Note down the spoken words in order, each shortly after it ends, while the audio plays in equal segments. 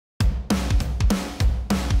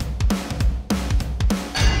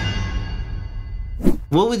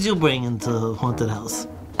What would you bring into a haunted house?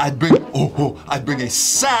 I'd bring a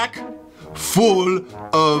sack full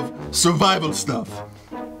of survival stuff.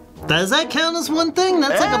 Does that count as one thing?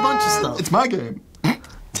 That's like a bunch of stuff. It's my game.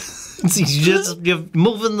 You're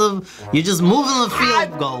moving the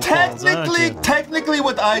field goal. Technically,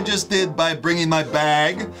 what I just did by bringing my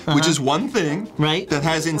bag, which is one thing, right? That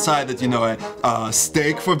has inside it, you know, a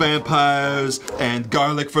steak for vampires and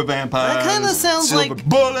garlic for vampires. That kind of sounds silver like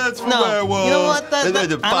bullets for werewolves. You know what?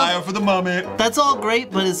 The fire for the mummy. That's all great,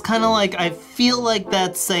 but it's kind of like I feel like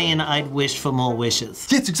that's saying I'd wish for more wishes.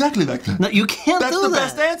 Yeah, it's exactly like that. No, you can't do that.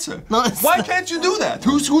 That's the best answer. No, Why can't you do that?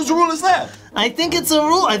 Whose rule is that? I think it's a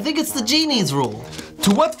rule. I think it's the Genies rule.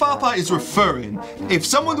 To what Papa is referring, if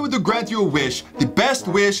someone were to grant you a wish, the best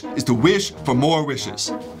wish is to wish for more wishes.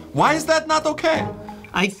 Why is that not okay?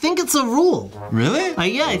 I think it's a rule. Really?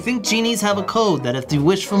 Yeah, I think Genies have a code that if you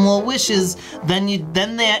wish for more wishes, then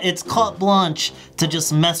it's carte blanche to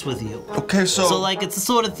just mess with you. Okay, so like it's the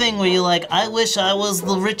sort of thing where you're like, I wish I was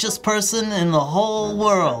the richest person in the whole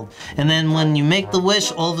world. And then when you make the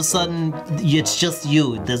wish, all of a sudden it's just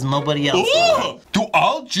you. There's nobody else. Ooh, do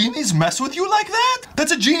all genies mess with you like that?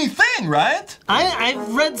 That's a genie thing, right?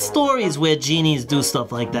 I've read stories where genies do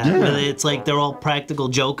stuff like that. Yeah. Where it's like they're all practical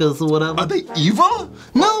jokers or whatever. Are they evil?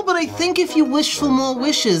 No, but I think if you wish for more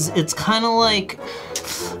wishes, it's kind of like,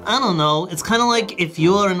 I don't know, it's kind of like if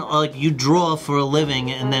you're you draw for a living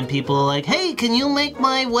and then people are like, hey, can you make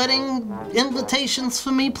my wedding invitations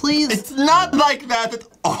for me, please? It's not like that at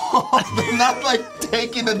all. They're not like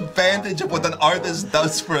taking advantage of what an artist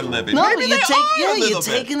does for a living. No, Maybe you're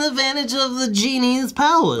taking advantage of the genie's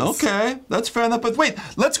powers. Okay, that's fair enough. But wait,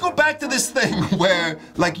 let's go back to this thing where,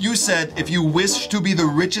 like you said, if you wish to be the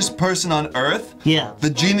richest person on Earth, yeah, the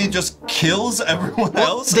genie just kills everyone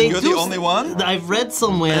else and you're the only one? I've read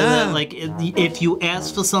somewhere that like if you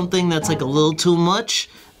ask for something that's like a little too much,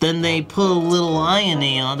 then they put a little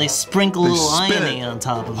irony on. They sprinkle a little irony on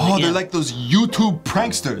top of it. Oh, they're like those YouTube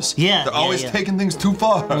pranksters. Yeah, they're always taking things too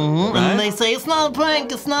far. Right? And then they say it's not a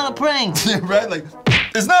prank. It's not a prank. Yeah, right? Like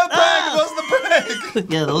it's not a prank. It wasn't a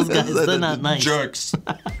prank. Yeah, those guys, they're not nice. Jerks.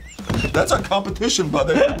 That's our competition,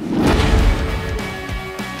 brother.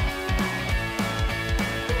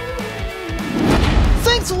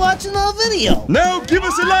 Thanks for watching our video. Now give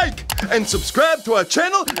us a like and subscribe to our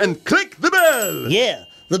channel and click the bell. Yeah,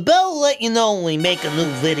 the bell will let you know when we make a new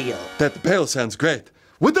video. That bell sounds great.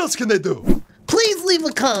 What else can they do? Please leave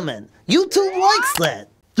a comment. YouTube likes that.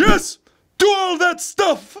 Yes, do all that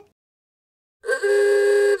stuff.